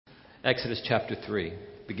Exodus chapter 3,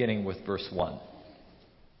 beginning with verse 1.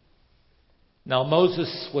 Now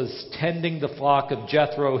Moses was tending the flock of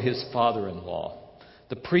Jethro, his father-in-law,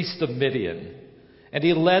 the priest of Midian, and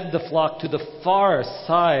he led the flock to the far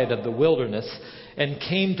side of the wilderness and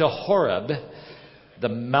came to Horeb, the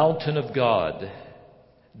mountain of God.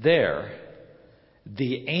 There,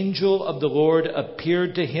 the angel of the Lord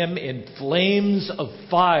appeared to him in flames of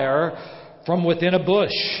fire from within a bush.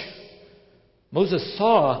 Moses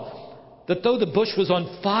saw that though the bush was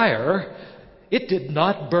on fire, it did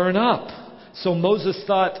not burn up. So Moses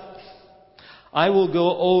thought, I will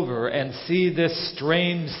go over and see this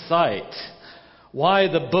strange sight, why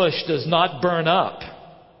the bush does not burn up.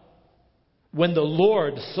 When the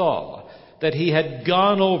Lord saw that he had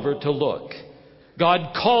gone over to look,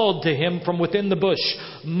 God called to him from within the bush,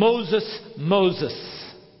 Moses, Moses.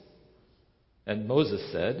 And Moses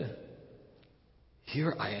said,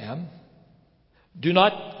 Here I am. Do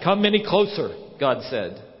not come any closer, God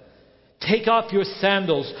said. Take off your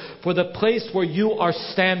sandals, for the place where you are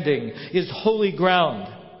standing is holy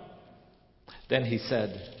ground. Then he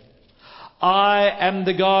said, I am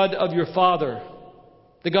the God of your father,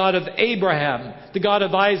 the God of Abraham, the God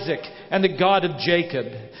of Isaac, and the God of Jacob.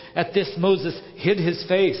 At this Moses hid his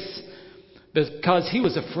face because he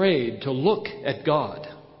was afraid to look at God.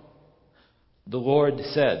 The Lord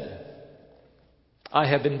said, I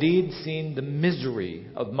have indeed seen the misery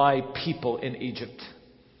of my people in Egypt.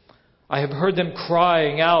 I have heard them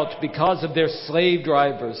crying out because of their slave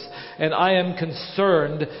drivers, and I am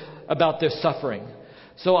concerned about their suffering.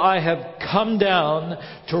 So I have come down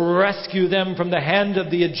to rescue them from the hand of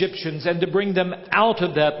the Egyptians and to bring them out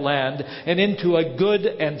of that land and into a good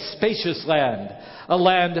and spacious land, a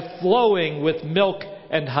land flowing with milk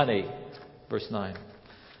and honey. Verse 9.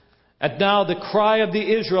 And now the cry of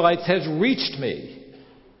the Israelites has reached me,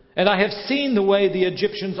 and I have seen the way the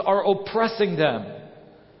Egyptians are oppressing them.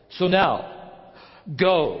 So now,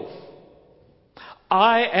 go.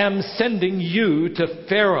 I am sending you to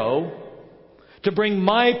Pharaoh to bring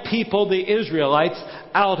my people, the Israelites,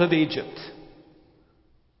 out of Egypt.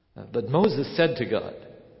 But Moses said to God,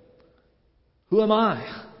 Who am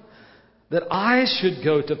I, that I should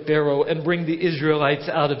go to Pharaoh and bring the Israelites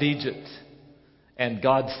out of Egypt? And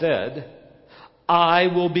God said, I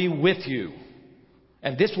will be with you,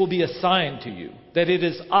 and this will be a sign to you, that it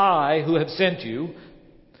is I who have sent you.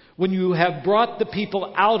 When you have brought the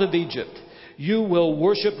people out of Egypt, you will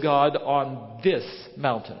worship God on this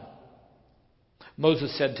mountain.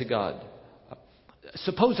 Moses said to God,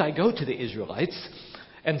 Suppose I go to the Israelites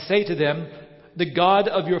and say to them, The God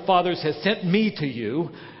of your fathers has sent me to you,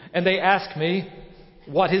 and they ask me,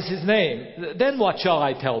 What is his name? Then what shall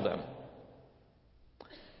I tell them?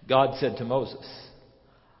 God said to Moses,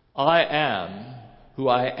 I am who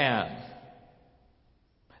I am.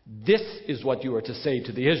 This is what you are to say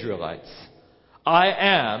to the Israelites. I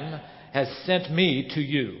am has sent me to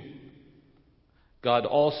you. God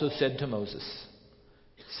also said to Moses,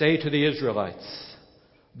 Say to the Israelites,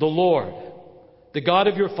 The Lord, the God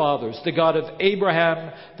of your fathers, the God of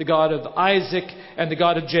Abraham, the God of Isaac, and the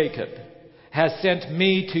God of Jacob, has sent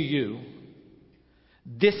me to you.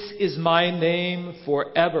 This is my name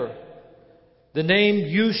forever, the name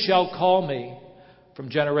you shall call me from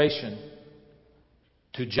generation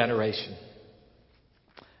to generation.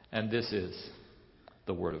 And this is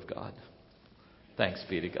the Word of God. Thanks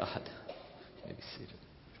be to God. You may be seated.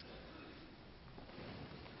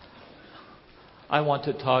 I want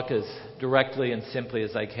to talk as directly and simply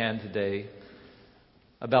as I can today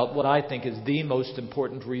about what I think is the most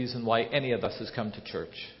important reason why any of us has come to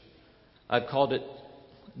church. I've called it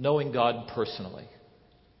knowing God personally.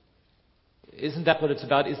 Isn't that what it's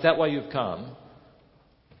about? Is that why you've come?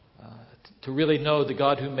 To really know the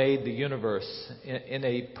God who made the universe in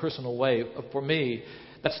a personal way. For me,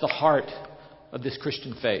 that's the heart of this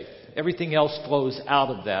Christian faith. Everything else flows out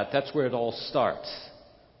of that. That's where it all starts.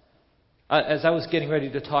 As I was getting ready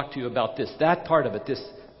to talk to you about this, that part of it, this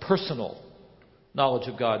personal knowledge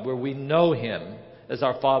of God, where we know Him as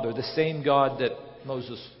our Father, the same God that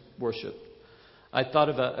Moses worshipped. I thought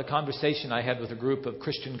of a conversation I had with a group of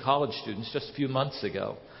Christian college students just a few months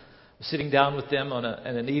ago. Sitting down with them on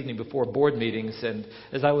an evening before board meetings, and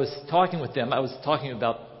as I was talking with them, I was talking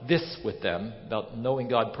about this with them, about knowing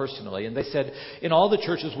God personally. And they said, in all the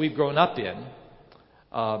churches we've grown up in,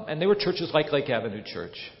 and they were churches like Lake Avenue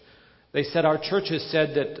Church, they said our churches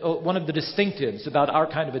said that one of the distinctives about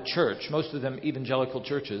our kind of a church, most of them evangelical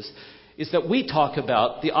churches, is that we talk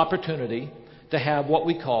about the opportunity to have what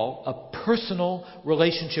we call a personal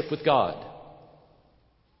relationship with God.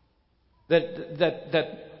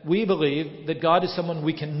 That we believe that God is someone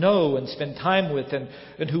we can know and spend time with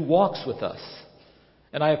and who walks with us.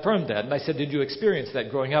 And I affirmed that. And I said, did you experience that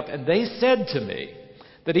growing up? And they said to me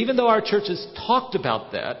that even though our churches talked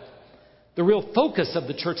about that, the real focus of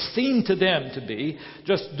the church seemed to them to be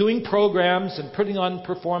just doing programs and putting on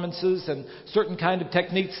performances and certain kind of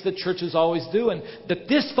techniques that churches always do. And that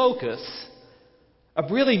this focus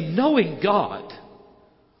of really knowing God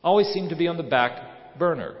always seemed to be on the back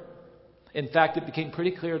burner. In fact, it became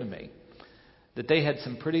pretty clear to me that they had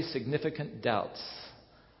some pretty significant doubts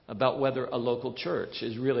about whether a local church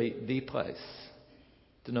is really the place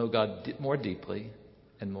to know God more deeply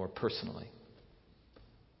and more personally.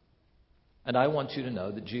 And I want you to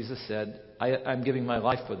know that Jesus said, I'm giving my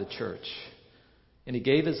life for the church. And He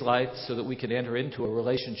gave His life so that we could enter into a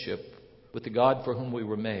relationship with the God for whom we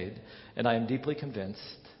were made. And I am deeply convinced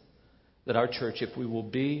that our church, if we will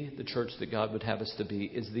be the church that God would have us to be,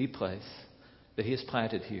 is the place that He has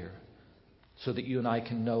planted here so that you and I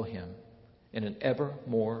can know Him in an ever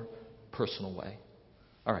more personal way.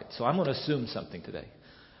 All right, so I'm going to assume something today.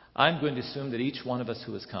 I'm going to assume that each one of us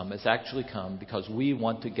who has come has actually come because we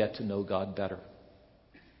want to get to know God better.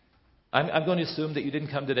 I'm going to assume that you didn't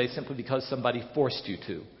come today simply because somebody forced you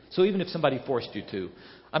to. So even if somebody forced you to,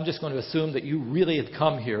 I'm just going to assume that you really have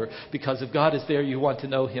come here because if God is there, you want to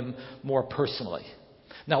know Him more personally.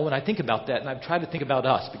 Now, when I think about that, and I've tried to think about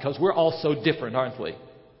us, because we're all so different, aren't we?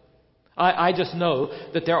 I just know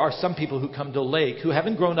that there are some people who come to Lake who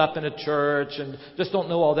haven't grown up in a church and just don't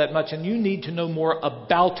know all that much. And you need to know more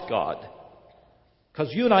about God.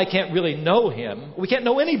 Because you and I can't really know Him. We can't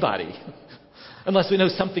know anybody unless we know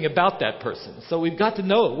something about that person. So we've got to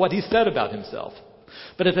know what He said about Himself.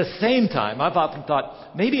 But at the same time, I've often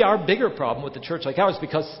thought maybe our bigger problem with a church like ours,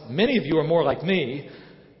 because many of you are more like me,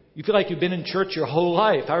 you feel like you've been in church your whole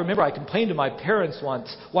life. I remember I complained to my parents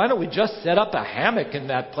once, why don't we just set up a hammock in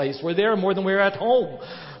that place? We're there more than we're at home.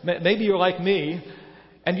 Maybe you're like me,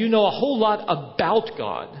 and you know a whole lot about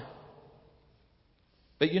God.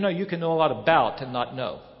 But you know, you can know a lot about and not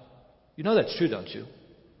know. You know that's true, don't you?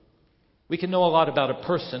 We can know a lot about a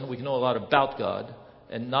person, we can know a lot about God,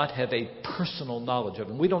 and not have a personal knowledge of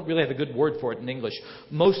Him. We don't really have a good word for it in English.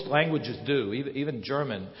 Most languages do. Even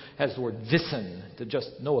German has the word wissen, to just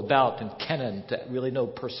know about, and kennen, to really know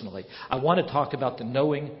personally. I want to talk about the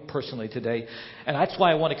knowing personally today. And that's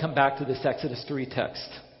why I want to come back to this Exodus 3 text.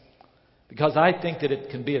 Because I think that it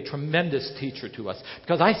can be a tremendous teacher to us.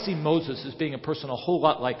 Because I see Moses as being a person a whole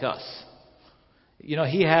lot like us. You know,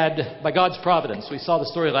 he had, by God's providence, we saw the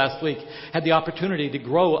story last week, had the opportunity to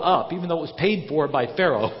grow up, even though it was paid for by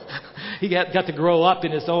Pharaoh. He got to grow up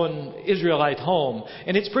in his own Israelite home.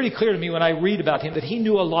 And it's pretty clear to me when I read about him that he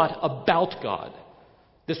knew a lot about God.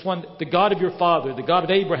 This one, the God of your father, the God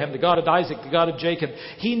of Abraham, the God of Isaac, the God of Jacob.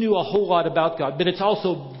 He knew a whole lot about God. But it's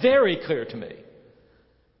also very clear to me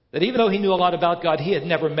that even though he knew a lot about God, he had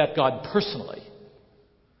never met God personally.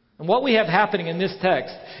 And what we have happening in this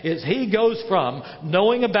text is he goes from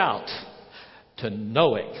knowing about to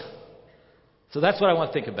knowing. So that's what I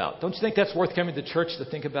want to think about. Don't you think that's worth coming to church to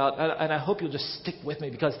think about? And I hope you'll just stick with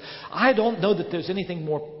me, because I don't know that there's anything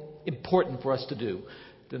more important for us to do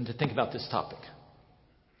than to think about this topic.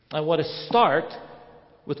 I want to start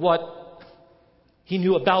with what he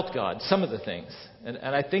knew about God, some of the things. And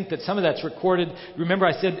I think that some of that's recorded. Remember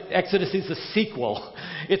I said Exodus is a sequel.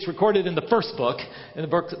 It's recorded in the first book, in the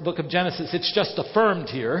book of Genesis. It's just affirmed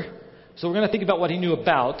here. So we're going to think about what he knew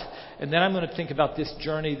about. And then I'm going to think about this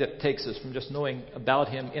journey that takes us from just knowing about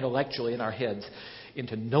him intellectually in our heads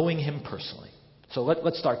into knowing him personally. So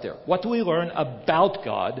let's start there. What do we learn about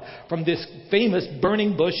God from this famous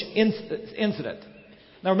burning bush incident?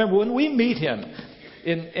 Now remember, when we meet him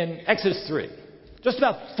in Exodus 3, just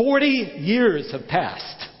about 40 years have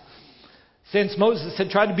passed since Moses had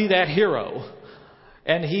tried to be that hero,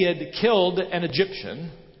 and he had killed an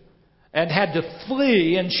Egyptian and had to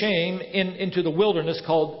flee in shame into the wilderness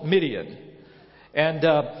called Midian. And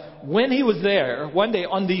when he was there, one day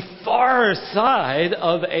on the far side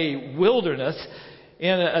of a wilderness,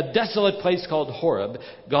 in a desolate place called Horeb,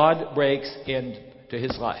 God breaks into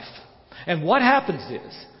his life. And what happens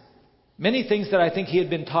is, many things that I think he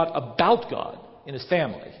had been taught about God in his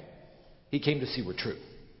family, he came to see were true.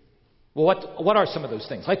 Well, what are some of those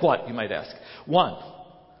things? Like what, you might ask? One,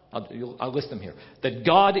 I'll list them here. That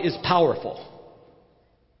God is powerful.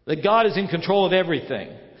 That God is in control of everything.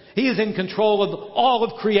 He is in control of all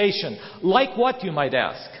of creation. Like what, you might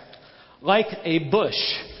ask? Like a bush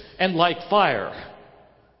and like fire.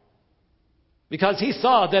 Because he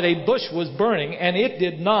saw that a bush was burning and it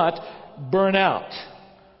did not burn out.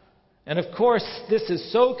 And of course, this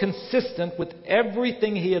is so consistent with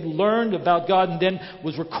everything he had learned about God and then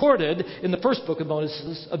was recorded in the first book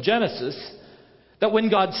of Genesis, that when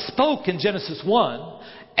God spoke in Genesis 1,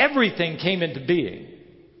 everything came into being.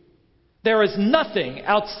 There is nothing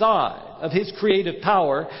outside of his creative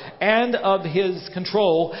power and of his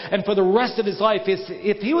control. And for the rest of his life,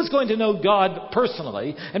 if he was going to know God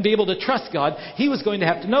personally and be able to trust God, he was going to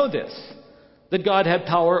have to know this, that God had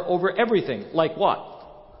power over everything. Like what?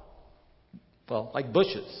 Well, like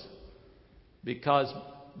bushes. Because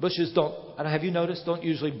bushes have you noticed, don't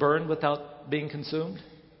usually burn without being consumed?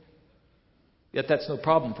 Yet that's no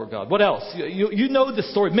problem for God. What else? You know the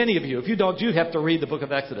story. Many of you. If you don't, you have to read the book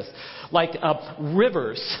of Exodus. Like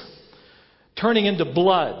rivers turning into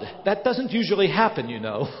blood. That doesn't usually happen, you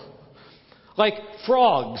know. Like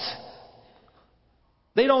frogs.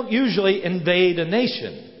 They don't usually invade a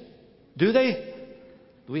nation. Do they?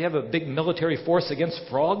 Do we have a big military force against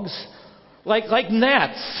frogs? Like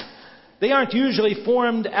gnats. They aren't usually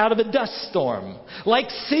formed out of a dust storm. Like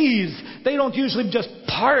seas, they don't usually just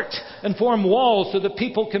part and form walls so that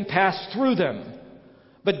people can pass through them.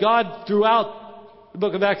 But God, throughout the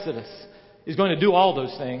book of Exodus, is going to do all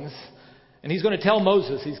those things. And he's going to tell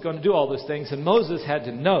Moses he's going to do all those things. And Moses had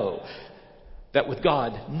to know that with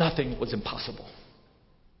God, nothing was impossible.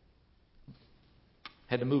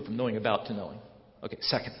 Had to move from knowing about to knowing. Okay,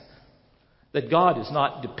 second, that God is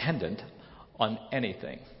not dependent on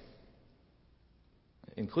anything,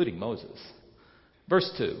 including Moses. Verse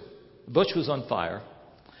 2, the bush was on fire,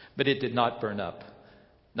 but it did not burn up.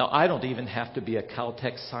 Now, I don't even have to be a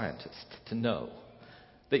Caltech scientist to know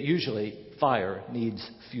that usually fire needs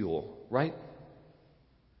fuel, right?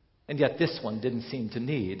 And yet this one didn't seem to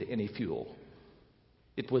need any fuel.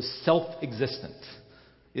 It was self-existent.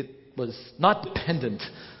 It was not dependent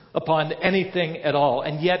upon anything at all.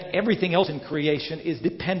 And yet everything else in creation is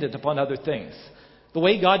dependent upon other things. The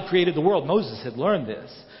way God created the world, Moses had learned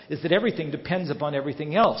this, is that everything depends upon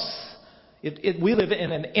everything else. We live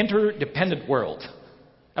in an interdependent world.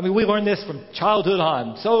 I mean, we learn this from childhood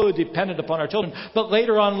on, so dependent upon our children. But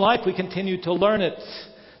later on in life, we continue to learn it.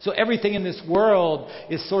 So everything in this world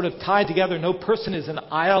is sort of tied together. No person is an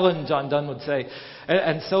island, John Donne would say.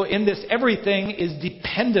 And so in this, everything is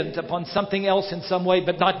dependent upon something else in some way,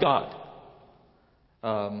 but not God.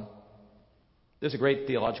 There's a great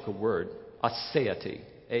theological word, aseity,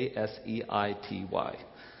 A-S-E-I-T-Y.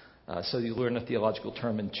 So you learn a theological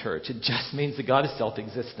term in church. It just means that God is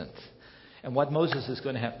self-existent. And what Moses is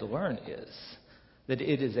going to have to learn is that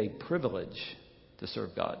it is a privilege to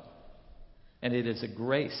serve God. And it is a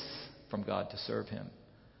grace from God to serve him.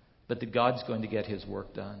 But that God's going to get his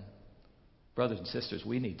work done. Brothers and sisters,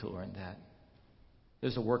 we need to learn that.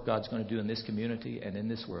 There's a work God's going to do in this community and in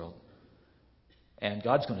this world. And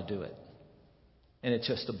God's going to do it. And it's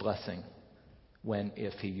just a blessing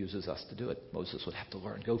if he uses us to do it. Moses would have to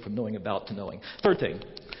learn, go from knowing about to knowing. Third thing,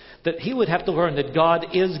 that he would have to learn that God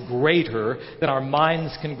is greater than our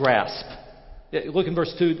minds can grasp. Look in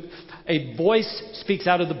verse 2. A voice speaks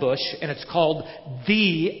out of the bush, and it's called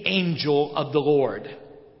the angel of the Lord.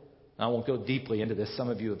 I won't go deeply into this. Some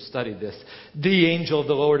of you have studied this. The angel of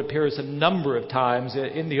the Lord appears a number of times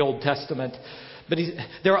in the Old Testament. But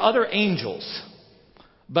there are other angels.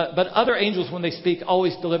 But other angels, when they speak,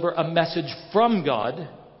 always deliver a message from God.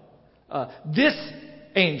 This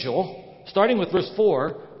angel, starting with verse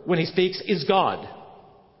 4, when he speaks, is God.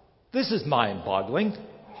 This is mind-boggling.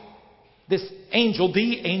 This angel,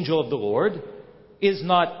 the angel of the Lord, is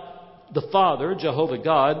not the Father, Jehovah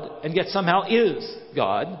God, and yet somehow is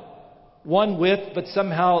God. One with, but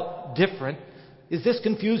somehow different. Is this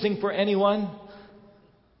confusing for anyone?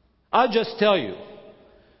 I'll just tell you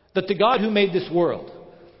that the God who made this world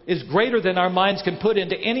is greater than our minds can put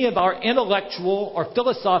into any of our intellectual or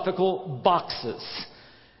philosophical boxes.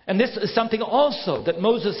 And this is something also that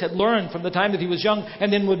Moses had learned from the time that he was young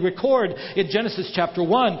and then would record in Genesis chapter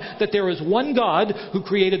 1, that there is one God who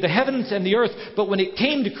created the heavens and the earth, but when it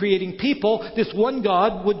came to creating people, this one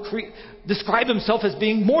God would describe himself as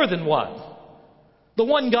being more than one. The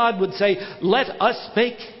one God would say, let us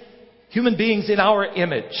make human beings in our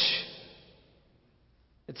image.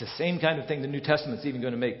 It's the same kind of thing the New Testament's even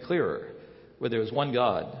going to make clearer, where there is one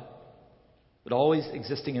God, but always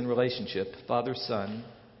existing in relationship, Father, Son,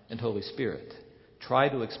 and Holy Spirit. Try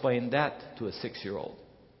to explain that to a 6-year-old.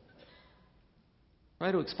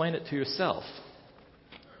 Try to explain it to yourself.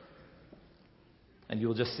 And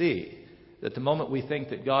you'll just see that the moment we think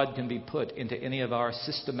that God can be put into any of our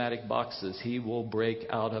systematic boxes, he will break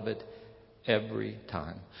out of it every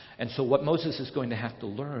time. And so what Moses is going to have to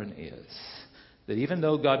learn is that even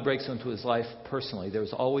though God breaks into his life personally,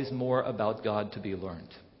 there's always more about God to be learned.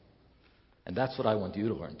 And that's what I want you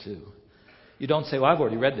to learn too. You don't say, well, I've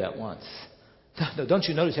already read that once. No, don't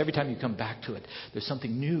you notice every time you come back to it, there's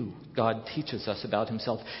something new God teaches us about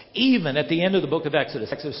himself. Even at the end of the book of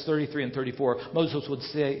Exodus 33 and 34, Moses would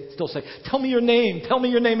still say, tell me your name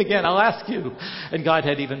again, I'll ask you. And God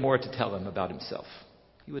had even more to tell him about himself.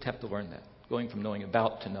 He would have to learn that, going from knowing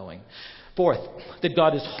about to knowing. Fourth, that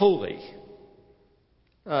God is holy.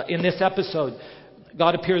 In this episode,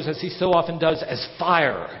 God appears, as he so often does, as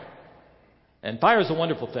fire. And fire is a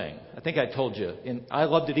wonderful thing. I think I told you. I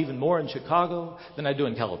loved it even more in Chicago than I do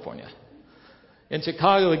in California. In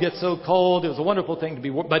Chicago, it gets so cold. It was a wonderful thing to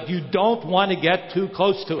be warm. But you don't want to get too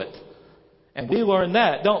close to it. And we learn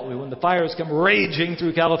that, don't we, when the fires come raging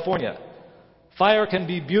through California. Fire can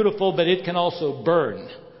be beautiful, but it can also burn.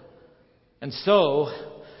 And so,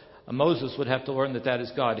 Moses would have to learn that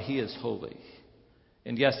is God. He is holy.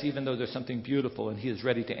 And yes, even though there's something beautiful and he is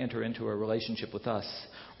ready to enter into a relationship with us,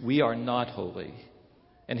 we are not holy.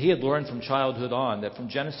 And he had learned from childhood on that from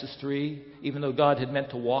Genesis 3, even though God had meant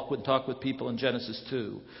to walk and talk with people in Genesis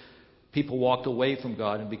 2, people walked away from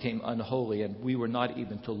God and became unholy, and we were not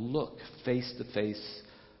even to look face to face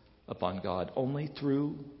upon God. Only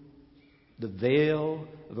through the veil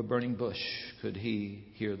of a burning bush could he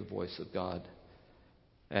hear the voice of God.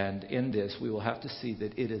 And in this, we will have to see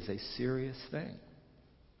that it is a serious thing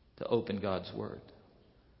to open God's Word.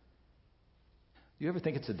 Do you ever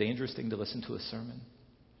think it's a dangerous thing to listen to a sermon?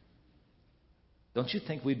 Don't you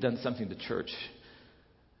think we've done something to church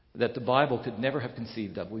that the Bible could never have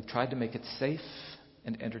conceived of? We've tried to make it safe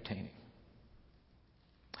and entertaining.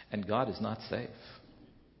 And God is not safe.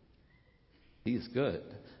 He is good,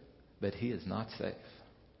 but he is not safe.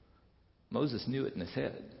 Moses knew it in his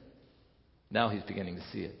head. Now he's beginning to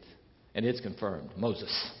see it. And it's confirmed.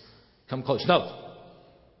 Moses, come close. No.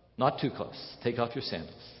 Not too close. Take off your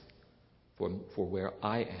sandals. For where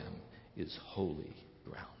I am is holy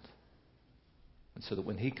ground. And so that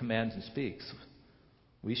when he commands and speaks,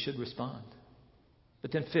 we should respond.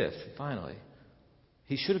 But then fifth, finally,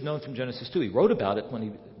 he should have known from Genesis 2. He wrote about it when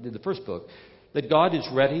he did the first book, that God is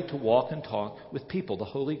ready to walk and talk with people, the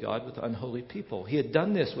holy God with unholy people. He had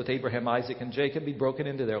done this with Abraham, Isaac, and Jacob. He'd broken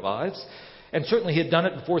into their lives. And certainly he had done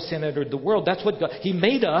it before sin entered the world. That's what God... He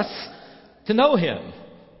made us to know him.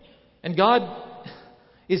 And God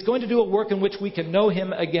is going to do a work in which we can know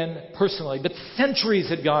him again personally. But centuries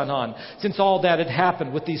had gone on since all that had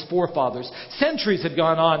happened with these forefathers. Centuries had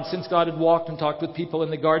gone on since God had walked and talked with people in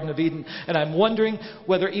the Garden of Eden. And I'm wondering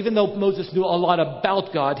whether, even though Moses knew a lot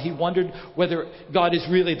about God, he wondered whether God is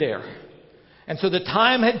really there. And so the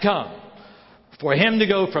time had come for him to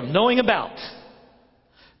go from knowing about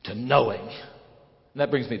to knowing. And that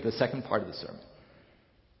brings me to the second part of the sermon.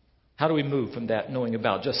 How do we move from that knowing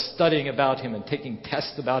about, just studying about him and taking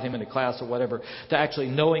tests about him in a class or whatever, to actually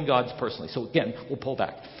knowing God personally? So again, we'll pull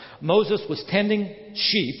back. Moses was tending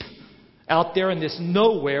sheep out there in this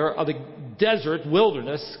nowhere of a desert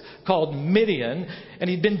wilderness called Midian, and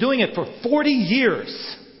he'd been doing it for 40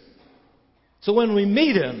 years. So when we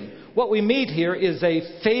meet him, what we meet here is a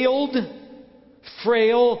failed,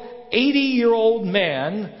 frail, 80-year-old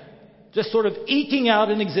man just sort of eking out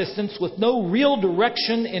an existence with no real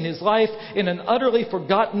direction in his life in an utterly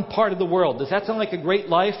forgotten part of the world. Does that sound like a great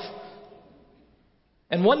life?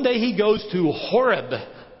 And one day he goes to Horeb.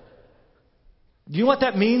 Do you know what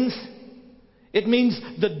that means? It means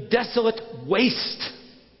the desolate waste.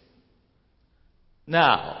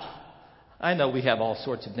 Now, I know we have all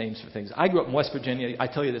sorts of names for things. I grew up in West Virginia. I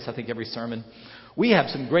tell you this, I think, every sermon. We have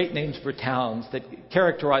some great names for towns that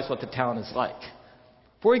characterize what the town is like.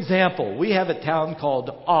 For example, we have a town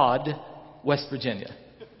called Odd, West Virginia.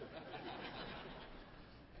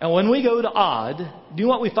 And when we go to Odd, do you know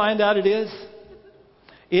what we find out it is?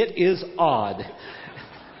 It is odd.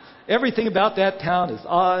 Everything about that town is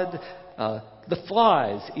odd. The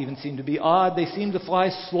flies even seem to be odd. They seem to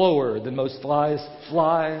fly slower than most flies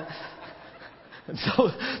fly. And so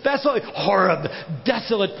that's like Horeb,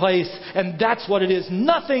 desolate place, and that's what it is.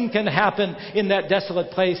 Nothing can happen in that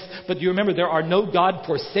desolate place. But you remember, there are no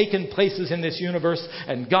God-forsaken places in this universe,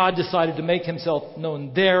 and God decided to make himself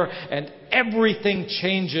known there, and everything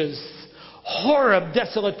changes. Horeb,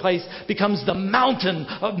 desolate place, becomes the mountain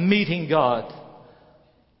of meeting God.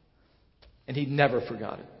 And he never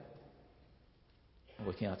forgot it.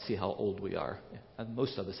 We can't see how old we are.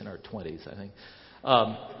 Most of us in our 20s, I think.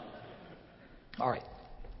 All right.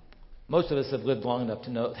 Most of us have lived long enough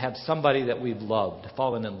to have somebody that we've loved,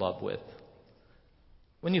 fallen in love with.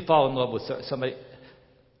 When you fall in love with somebody,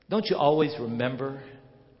 don't you always remember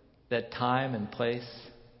that time and place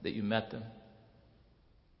that you met them?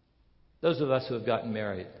 Those of us who have gotten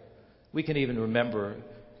married, we can even remember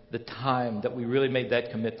the time that we really made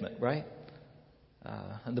that commitment, right?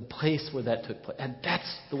 And the place where that took place. And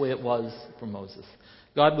that's the way it was for Moses.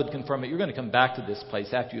 God would confirm it. You're going to come back to this place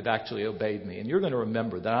after you've actually obeyed me. And you're going to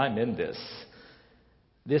remember that I'm in this.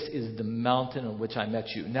 This is the mountain on which I met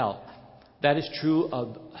you. Now, that is true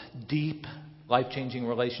of deep, life-changing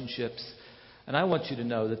relationships. And I want you to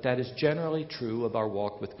know that that is generally true of our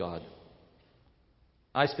walk with God.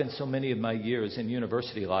 I spent so many of my years in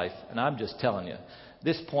university life, and I'm just telling you,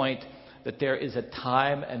 this point that there is a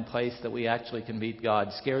time and place that we actually can meet God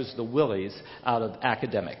scares the willies out of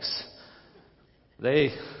academics.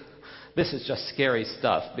 This is just scary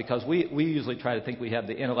stuff because we usually try to think we have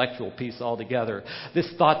the intellectual piece all together.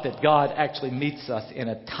 This thought that God actually meets us in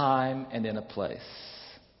a time and in a place.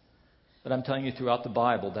 But I'm telling you, throughout the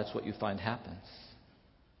Bible, that's what you find happens.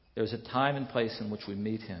 There's a time and place in which we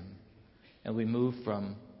meet Him, and we move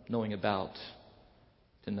from knowing about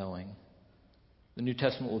to knowing. The New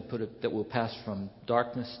Testament would put it that we'll pass from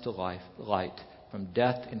darkness to light, from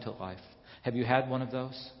death into life. Have you had one of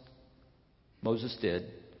those? Moses did.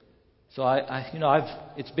 So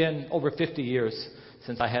it's been over 50 years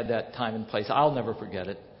since I had that time and place. I'll never forget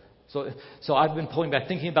it. So I've been pulling back,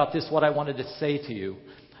 thinking about this, what I wanted to say to you.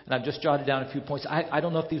 And I've just jotted down a few points. I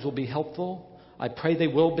don't know if these will be helpful. I pray they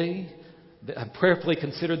will be. I've prayerfully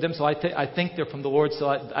considered them, so I think they're from the Lord, so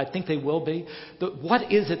I think they will be. But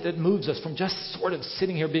what is it that moves us from just sort of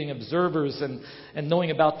sitting here being observers and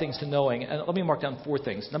knowing about things to knowing? And let me mark down 4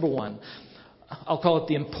 things. Number 1, I'll call it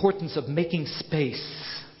the importance of making space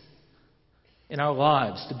in our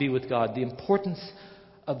lives to be with God. The importance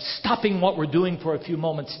of stopping what we're doing for a few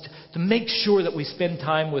moments to make sure that we spend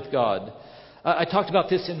time with God. I talked about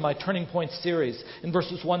this in my Turning Point series in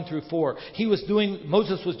verses 1 through 4.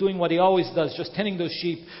 Moses was doing what he always does, just tending those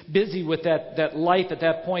sheep, busy with that life at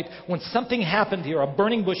that point. When something happened here, a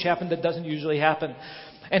burning bush happened that doesn't usually happen,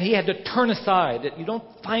 and he had to turn aside. You don't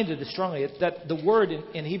find it as strongly. That the word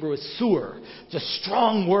in Hebrew is sur. It's a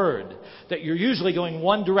strong word that you're usually going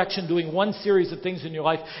one direction, doing one series of things in your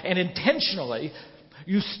life, and intentionally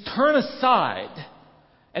you turn aside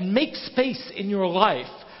and make space in your life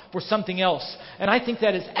for something else. And I think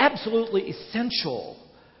that is absolutely essential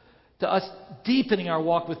to us deepening our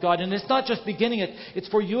walk with God. And it's not just beginning it. It's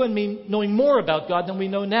for you and me knowing more about God than we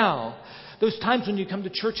know now. Those times when you come to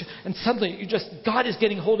church and suddenly God is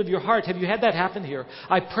getting hold of your heart. Have you had that happen here?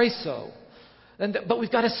 I pray so. But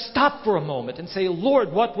we've got to stop for a moment and say,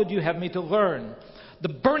 Lord, what would you have me to learn? The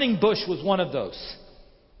burning bush was one of those.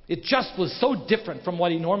 It just was so different from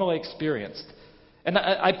what he normally experienced. And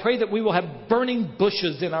I pray that we will have burning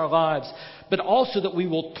bushes in our lives, but also that we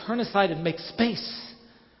will turn aside and make space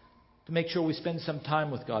to make sure we spend some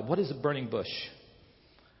time with God. What is a burning bush?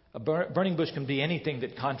 A burning bush can be anything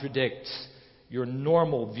that contradicts your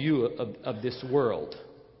normal view of this world.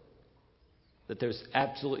 That there's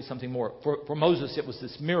absolutely something more. For Moses, it was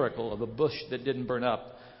this miracle of a bush that didn't burn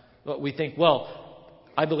up. But we think, well,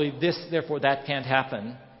 I believe this, therefore that can't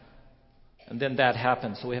happen. And then that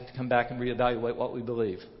happens, so we have to come back and reevaluate what we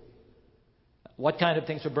believe. What kind of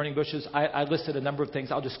things are burning bushes? I listed a number of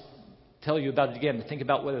things. I'll just tell you about it again to think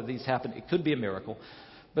about whether these happen. It could be a miracle.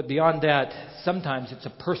 But beyond that, sometimes it's a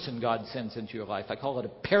person God sends into your life. I call it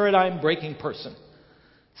a paradigm-breaking person.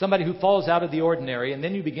 Somebody who falls out of the ordinary, and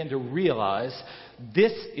then you begin to realize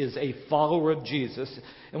this is a follower of Jesus.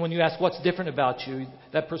 And when you ask what's different about you,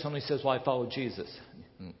 that person only says, well, I follow Jesus.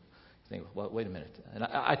 Think, well, wait a minute. And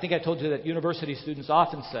I think I told you that university students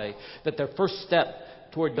often say that their first step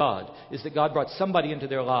toward God is that God brought somebody into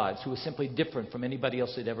their lives who was simply different from anybody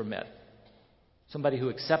else they'd ever met. Somebody who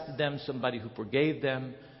accepted them, somebody who forgave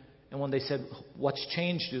them. And when they said, what's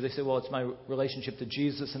changed you? They said, well, it's my relationship to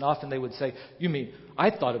Jesus. And often they would say, you mean, I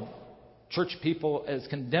thought of church people as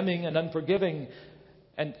condemning and unforgiving.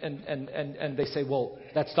 And they say, well,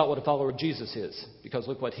 that's not what a follower of Jesus is, because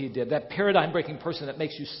look what he did. That paradigm-breaking person that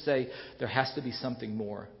makes you say, there has to be something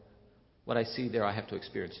more. What I see there, I have to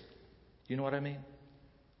experience. Do you know what I mean?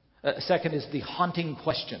 Second is the haunting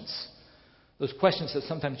questions. Those questions that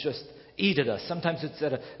sometimes just eat at us. Sometimes it's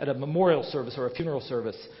at a memorial service or a funeral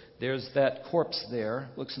service. There's that corpse there,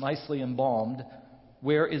 looks nicely embalmed.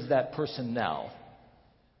 Where is that person now?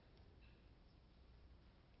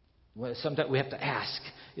 Well, sometimes we have to ask,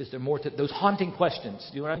 is there more to those haunting questions?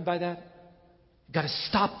 Do you know what I mean by that? You've got to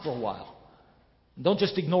stop for a while. And don't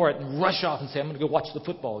just ignore it and rush off and say, I'm going to go watch the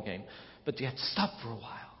football game. But you have to stop for a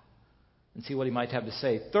while and see what he might have to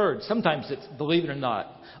say. Third, sometimes it's, believe it or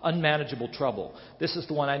not, unmanageable trouble. This is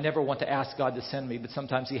the one I never want to ask God to send me, but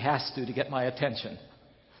sometimes he has to get my attention.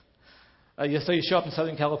 So you show up in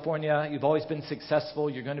Southern California, you've always been successful,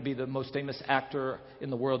 you're going to be the most famous actor in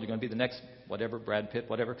the world, you're going to be the next whatever, Brad Pitt,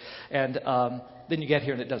 whatever. And then you get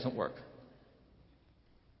here and it doesn't work.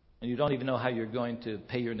 And you don't even know how you're going to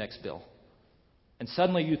pay your next bill. And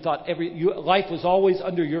suddenly you thought life was always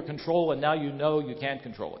under your control, and now you know you can't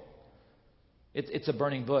control it. It's a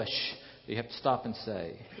burning bush. You have to stop and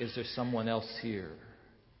say, is there someone else here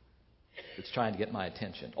that's trying to get my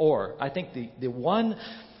attention? Or I think the one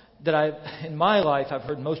that in my life I've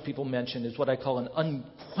heard most people mention is what I call an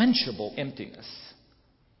unquenchable emptiness.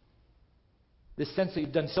 This sense that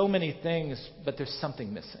you've done so many things, but there's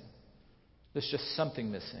something missing. There's just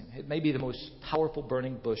something missing. It may be the most powerful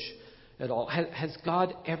burning bush at all. Has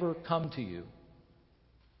God ever come to you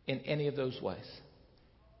in any of those ways?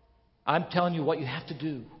 I'm telling you, what you have to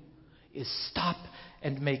do is stop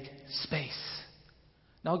and make space.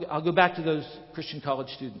 Now, I'll go back to those Christian college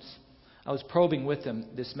students. I was probing with them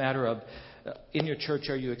this matter of, in your church,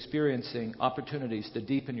 are you experiencing opportunities to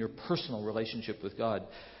deepen your personal relationship with God?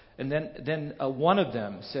 And then one of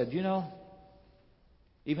them said,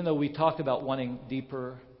 even though we talk about wanting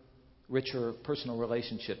deeper, richer personal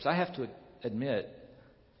relationships, I have to admit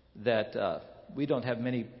that we don't have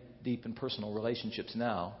many deep and personal relationships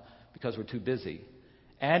now because we're too busy.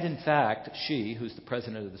 And in fact, she, who's the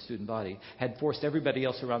president of the student body, had forced everybody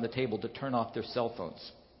else around the table to turn off their cell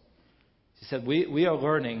phones. She said, we are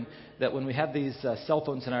learning that when we have these cell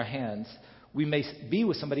phones in our hands, we may be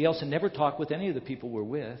with somebody else and never talk with any of the people we're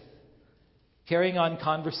with, carrying on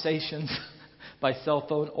conversations by cell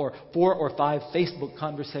phone or 4 or 5 Facebook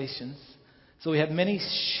conversations. So we have many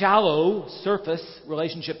shallow surface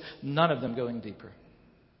relationships, none of them going deeper.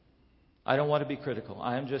 I don't want to be critical.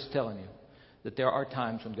 I am just telling you that there are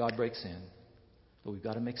times when God breaks in, but we've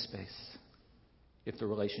got to make space if the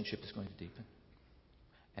relationship is going to deepen.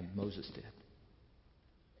 And Moses did.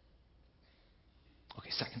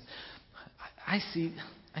 Okay, second, I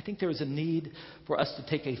think there is a need for us to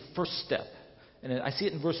take a first step. And I see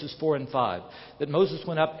it in verses 4 and 5, that Moses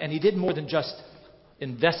went up and he did more than just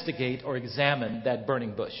investigate or examine that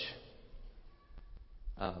burning bush.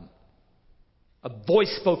 A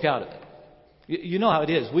voice spoke out of it. You know how it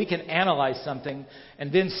is. We can analyze something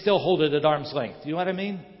and then still hold it at arm's length. You know what I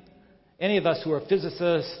mean? Any of us who are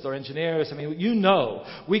physicists or engineers,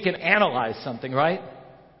 we can analyze something, right?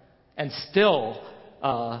 And still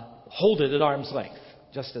hold it at arm's length,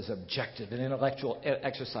 just as objective and intellectual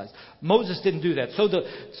exercise. Moses didn't do that. So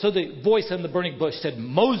the voice in the burning bush said,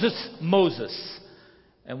 "Moses, Moses."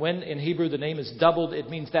 And when in Hebrew the name is doubled, it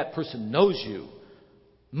means that person knows you.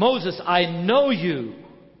 "Moses, I know you."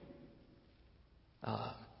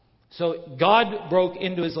 So God broke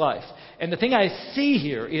into his life. And the thing I see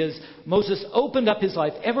here is Moses opened up his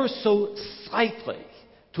life ever so slightly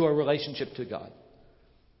to a relationship to God.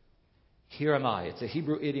 Here am I. It's a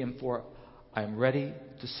Hebrew idiom for I'm ready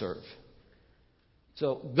to serve.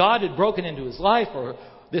 So God had broken into his life, or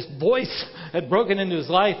this voice had broken into his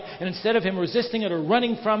life, and instead of him resisting it or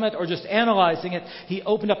running from it or just analyzing it, he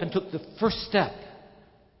opened up and took the first step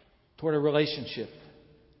toward a relationship.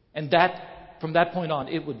 And from that point on,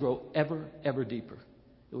 it would grow ever, ever deeper.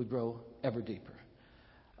 It would grow ever deeper.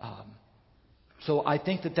 So I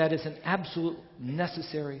think that is an absolute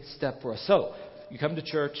necessary step for us. So you come to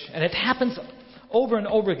church, and it happens over and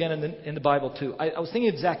over again in the Bible too. I was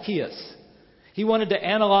thinking of Zacchaeus. He wanted to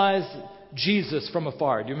analyze Jesus from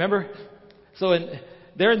afar. Do you remember? So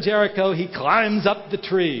there in Jericho, he climbs up the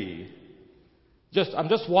tree. I'm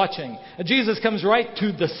just watching. And Jesus comes right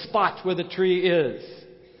to the spot where the tree is.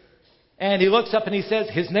 And he looks up and he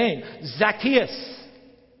says his name, Zacchaeus.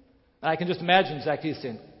 And I can just imagine Zacchaeus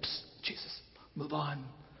saying, "Psst, Jesus, move on.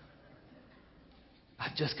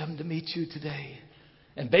 I've just come to meet you today."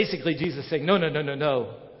 And basically Jesus saying, no.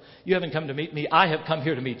 You haven't come to meet me. I have come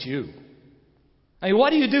here to meet you. I mean,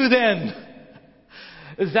 what do you do then?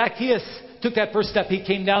 Zacchaeus took that first step. He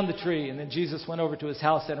came down the tree, and then Jesus went over to his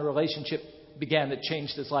house, and a relationship began that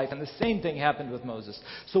changed his life. And the same thing happened with Moses.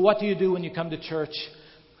 So what do you do when you come to church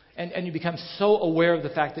and you become so aware of the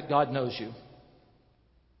fact that God knows you?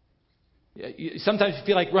 Sometimes you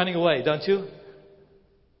feel like running away, don't you?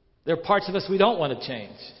 There are parts of us we don't want to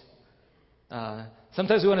change.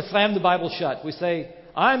 Sometimes we want to slam the Bible shut. We say,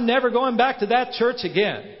 "I'm never going back to that church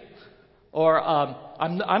again." Or,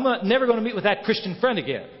 I'm never going to meet with that Christian friend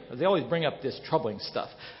again. They always bring up this troubling stuff.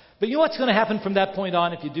 But you know what's going to happen from that point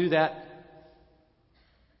on if you do that?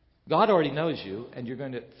 God already knows you, and you're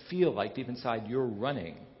going to feel like deep inside you're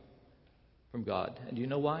running from God. And do you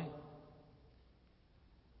know why?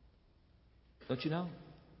 Don't you know?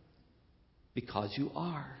 Because you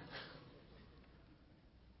are.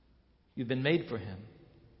 You've been made for Him.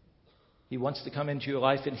 He wants to come into your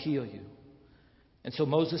life and heal you. And so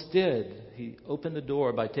Moses did. He opened the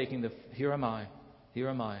door by taking here am I, here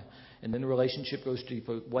am I. And then the relationship goes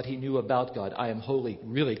deeper. What he knew about God, I am holy,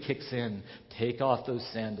 really kicks in. Take off those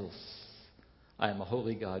sandals. I am a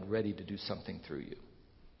holy God, ready to do something through you.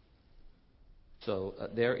 So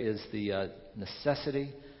there is the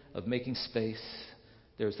necessity of making space.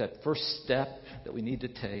 There's that first step that we need to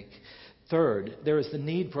take. Third, there is the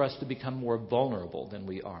need for us to become more vulnerable than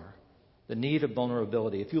we are. The need of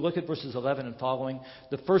vulnerability. If you look at verses 11 and following,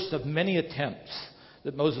 the first of many attempts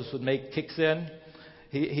that Moses would make kicks in.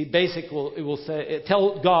 He basically will say,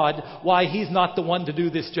 tell God why he's not the one to do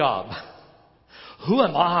this job. Who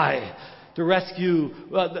am I to rescue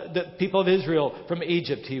the people of Israel from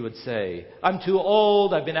Egypt, he would say. I'm too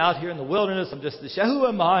old. I've been out here in the wilderness. I'm just who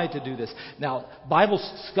am I to do this? Now, Bible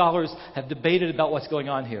scholars have debated about what's going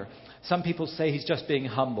on here. Some people say he's just being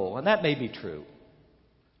humble, and that may be true.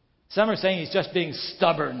 Some are saying he's just being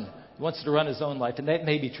stubborn. He wants to run his own life, and that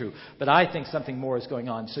may be true. But I think something more is going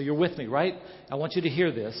on. So you're with me, right? I want you to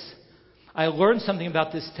hear this. I learned something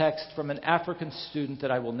about this text from an African student that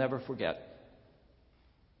I will never forget.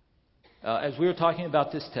 As we were talking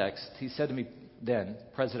about this text, he said to me then,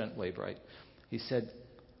 President Wainwright, he said,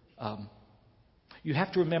 you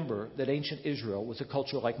have to remember that ancient Israel was a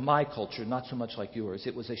culture like my culture, not so much like yours.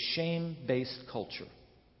 It was a shame-based culture.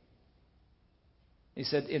 He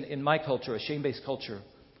said, in my culture, a shame-based culture,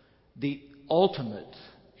 the ultimate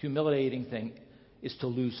humiliating thing is to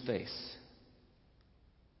lose face.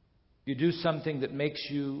 You do something that makes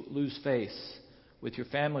you lose face with your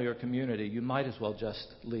family or community, you might as well just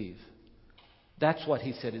leave. That's what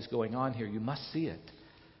he said is going on here. You must see it.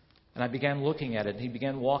 And I began looking at it, and he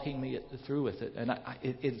began walking me through with it. And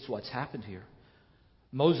it's what's happened here.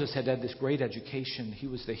 Moses had this great education. He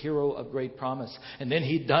was the hero of great promise. And then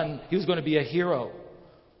he was going to be a hero.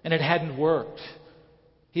 And it hadn't worked.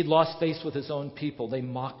 He'd lost face with his own people. They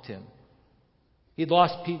mocked him. He'd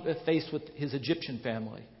lost face with his Egyptian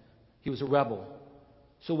family. He was a rebel.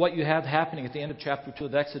 So what you have happening at the end of chapter 2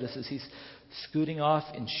 of Exodus is he's scooting off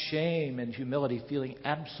in shame and humility, feeling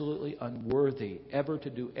absolutely unworthy ever to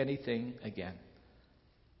do anything again.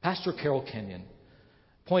 Pastor Carol Kenyon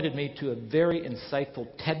pointed me to a very insightful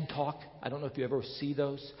TED Talk. I don't know if you ever see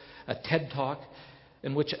those. A TED Talk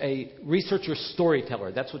in which a researcher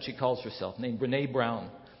storyteller, that's what she calls herself, named Brene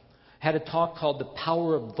Brown, had a talk called The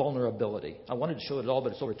Power of Vulnerability. I wanted to show it all,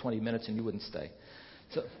 but it's over 20 minutes and you wouldn't stay.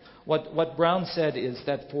 So what Brown said is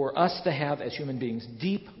that for us to have, as human beings,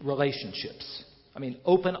 deep relationships,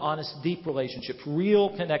 open, honest, deep relationships,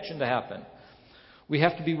 real connection to happen, we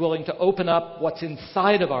have to be willing to open up what's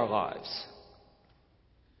inside of our lives.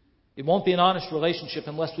 It won't be an honest relationship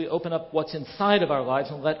unless we open up what's inside of our lives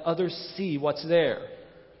and let others see what's there.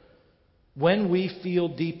 When we feel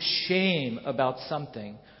deep shame about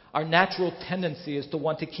something, our natural tendency is to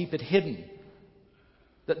want to keep it hidden.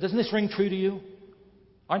 Doesn't this ring true to you?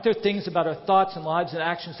 Aren't there things about our thoughts and lives and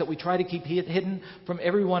actions that we try to keep hidden from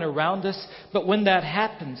everyone around us? But when that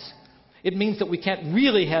happens, it means that we can't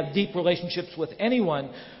really have deep relationships with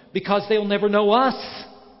anyone because they'll never know us.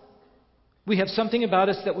 We have something about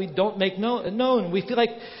us that we don't make known. We feel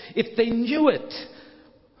like if they knew it,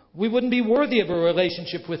 we wouldn't be worthy of a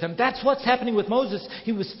relationship with him. That's what's happening with Moses.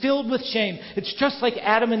 He was filled with shame. It's just like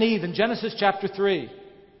Adam and Eve in Genesis chapter 3.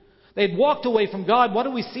 They'd walked away from God. What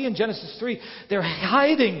do we see in Genesis 3? They're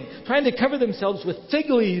hiding, trying to cover themselves with fig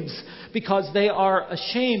leaves because they are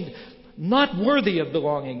ashamed, not worthy of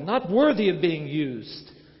belonging, not worthy of being used.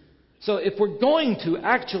 So if we're going to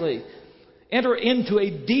actually enter into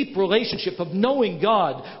a deep relationship of knowing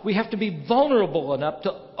God, we have to be vulnerable enough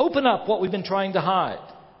to open up what we've been trying to hide.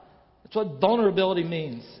 That's what vulnerability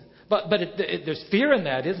means. But there's fear in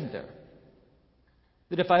that, isn't there?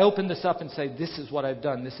 That if I open this up and say, this is what I've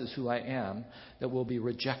done, this is who I am, that we'll be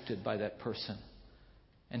rejected by that person.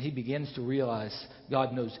 And he begins to realize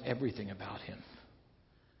God knows everything about him.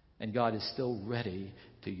 And God is still ready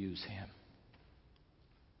to use him.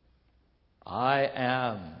 I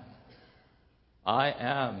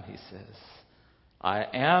am, he says. I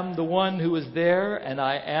am the one who is there, and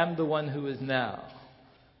I am the one who is now.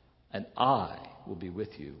 And I will be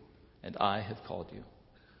with you, and I have called you.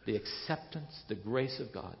 The acceptance, the grace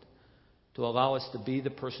of God to allow us to be the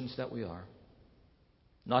persons that we are.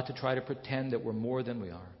 Not to try to pretend that we're more than we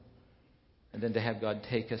are. And then to have God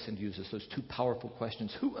take us and use us. Those two powerful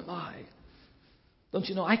questions. Who am I? Don't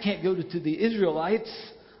you know I can't go to the Israelites.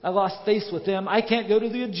 I lost face with them. I can't go to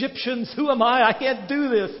the Egyptians. Who am I? I can't do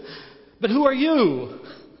this. But who are you?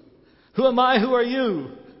 Who am I? Who are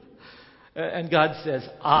you? And God says,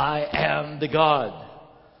 I am the God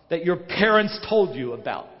that your parents told you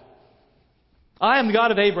about. I am the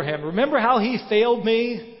God of Abraham. Remember how he failed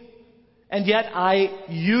me, and yet I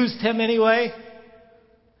used him anyway?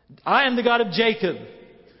 I am the God of Jacob.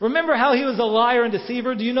 Remember how he was a liar and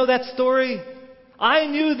deceiver? Do you know that story? I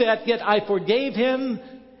knew that, yet I forgave him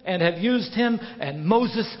and have used him. And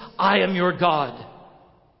Moses, I am your God.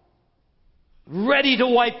 Ready to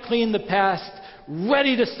wipe clean the past.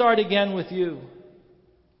 Ready to start again with you.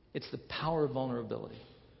 It's the power of vulnerability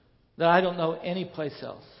that I don't know any place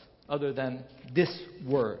else other than this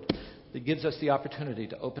word that gives us the opportunity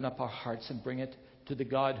to open up our hearts and bring it to the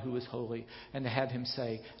God who is holy and to have him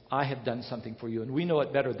say, I have done something for you. And we know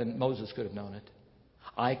it better than Moses could have known it.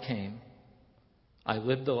 I came. I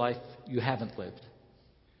lived the life you haven't lived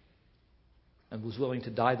and was willing to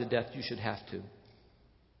die the death you should have to.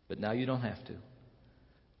 But now you don't have to,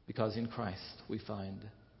 because in Christ we find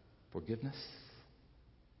forgiveness,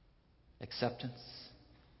 acceptance,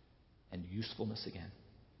 and usefulness again.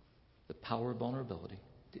 The power of vulnerability.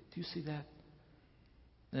 Do you see that?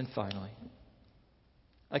 And then finally,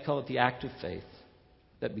 I call it the act of faith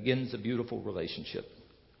that begins a beautiful relationship.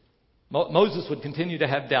 Moses would continue to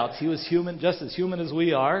have doubts. He was human, just as human as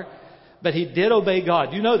we are. But he did obey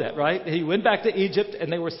God. You know that, right? He went back to Egypt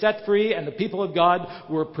and they were set free and the people of God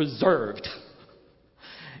were preserved.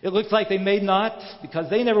 It looks like they may not, because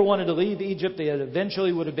they never wanted to leave Egypt. They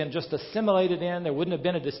eventually would have been just assimilated in. There wouldn't have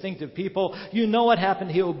been a distinctive people. You know what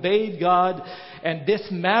happened. He obeyed God. And this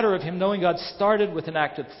matter of him knowing God started with an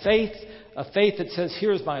act of faith. A faith that says,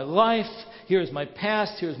 here's my life, here's my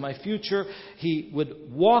past, here's my future. He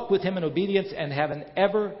would walk with him in obedience and have an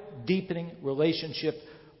ever-deepening relationship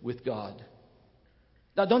with God.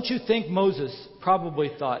 Now, don't you think Moses probably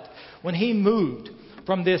thought, when he moved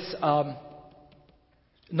from this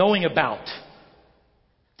knowing about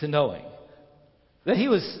to knowing, that he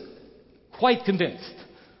was quite convinced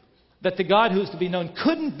that the God who was to be known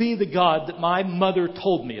couldn't be the God that my mother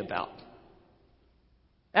told me about.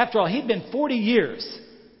 After all, he'd been 40 years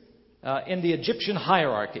in the Egyptian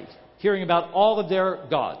hierarchy, hearing about all of their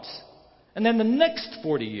gods. And then the next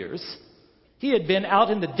 40 years, he had been out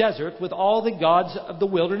in the desert with all the gods of the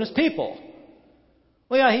wilderness people.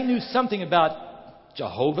 Well, yeah, he knew something about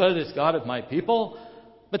Jehovah, this God of my people,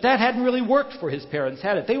 but that hadn't really worked for his parents,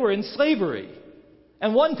 had it? They were in slavery.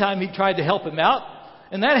 And one time he tried to help him out,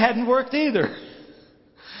 and that hadn't worked either.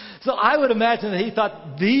 So I would imagine that he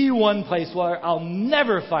thought the one place where I'll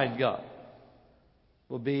never find God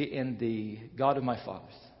will be in the God of my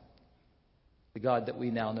fathers. The God that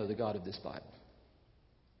we now know, the God of this Bible.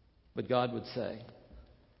 But God would say,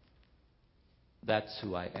 that's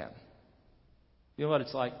who I am. You know what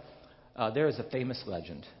it's like? There is a famous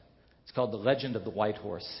legend. It's called the Legend of the White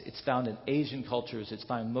Horse. It's found in Asian cultures. It's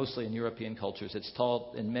found mostly in European cultures. It's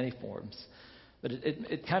told in many forms. But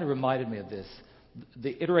it kind of reminded me of this.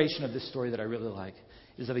 The iteration of this story that I really like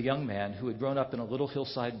is of a young man who had grown up in a little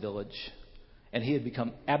hillside village, and he had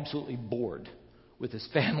become absolutely bored with his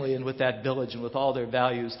family and with that village and with all their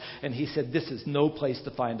values. And he said, this is no place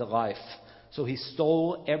to find a life. So he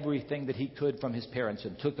stole everything that he could from his parents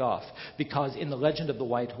and took off. Because in the Legend of the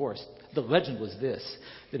White Horse, the legend was this,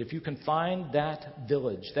 that if you can find that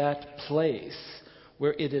village, that place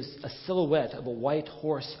where it is a silhouette of a white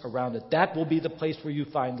horse around it, that will be the place where you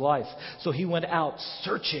find life. So he went out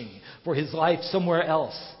searching for his life somewhere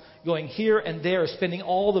else, going here and there, spending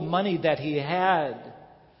all the money that he had,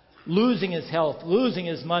 losing his health, losing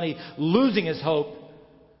his money, losing his hope,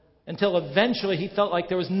 until eventually he felt like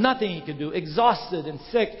there was nothing he could do. Exhausted and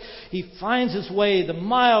sick, he finds his way the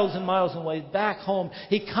miles and miles and ways back home.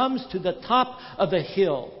 He comes to the top of a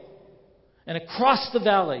hill. And across the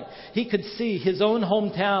valley, he could see his own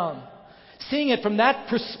hometown. Seeing it from that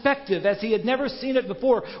perspective as he had never seen it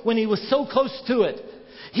before when he was so close to it,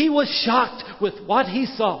 he was shocked with what he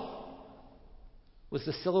saw was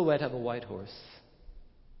the silhouette of a white horse.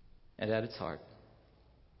 And at its heart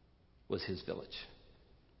was his village.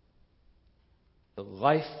 The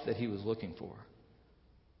life that he was looking for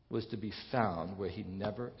was to be found where he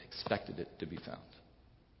never expected it to be found.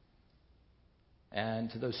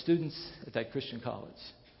 And to those students at that Christian college,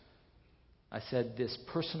 I said, this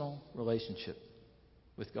personal relationship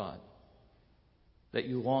with God that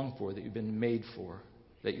you long for, that you've been made for,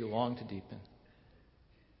 that you long to deepen,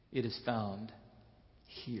 it is found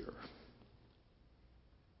here.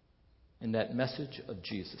 In that message of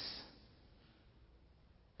Jesus.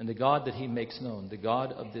 And the God that he makes known, the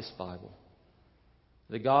God of this Bible,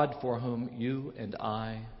 the God for whom you and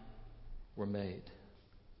I were made,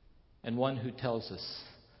 and one who tells us,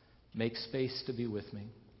 make space to be with me,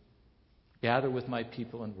 gather with my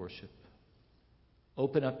people and worship,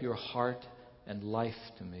 open up your heart and life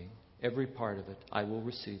to me, every part of it, I will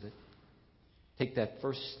receive it, Take that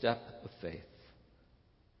first step of faith,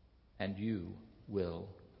 and you will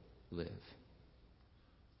live.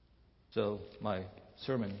 So my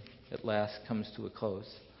sermon at last comes to a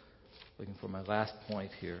close. Looking for my last point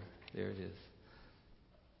here. There it is.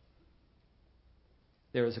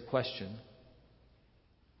 There is a question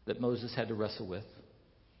that Moses had to wrestle with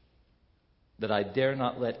that I dare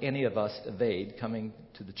not let any of us evade coming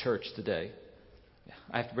to the church today.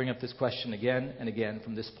 I have to bring up this question again and again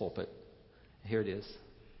from this pulpit. Here it is.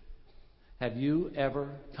 Have you ever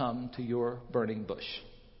come to your burning bush?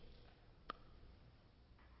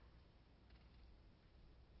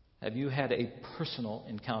 Have you had a personal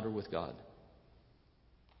encounter with God?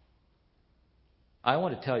 I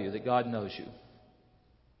want to tell you that God knows you.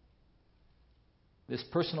 This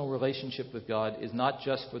personal relationship with God is not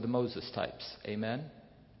just for the Moses types. Amen?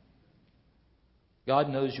 God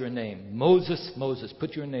knows your name. Moses, Moses,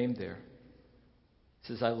 put your name there.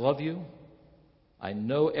 He says, I love you. I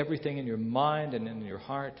know everything in your mind and in your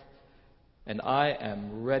heart. And I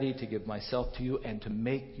am ready to give myself to you and to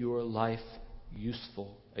make your life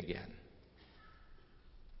useful again.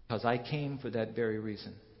 Because I came for that very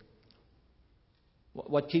reason.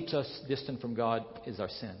 What keeps us distant from God is our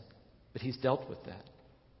sin. But He's dealt with that.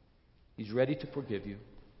 He's ready to forgive you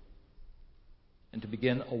and to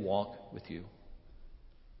begin a walk with you.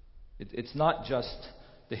 It's not just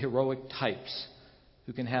the heroic types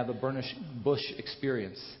who can have a burning bush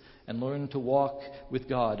experience and learn to walk with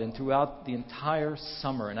God. And throughout the entire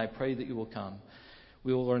summer, and I pray that you will come,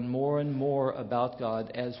 we will learn more and more about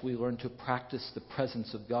God as we learn to practice the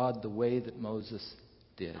presence of God the way that Moses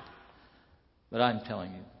did. But I'm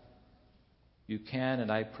telling you, you can,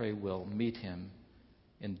 and I pray will, meet Him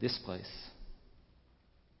in this place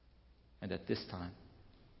and at this time.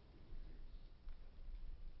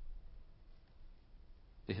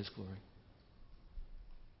 To His glory.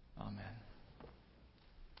 Amen.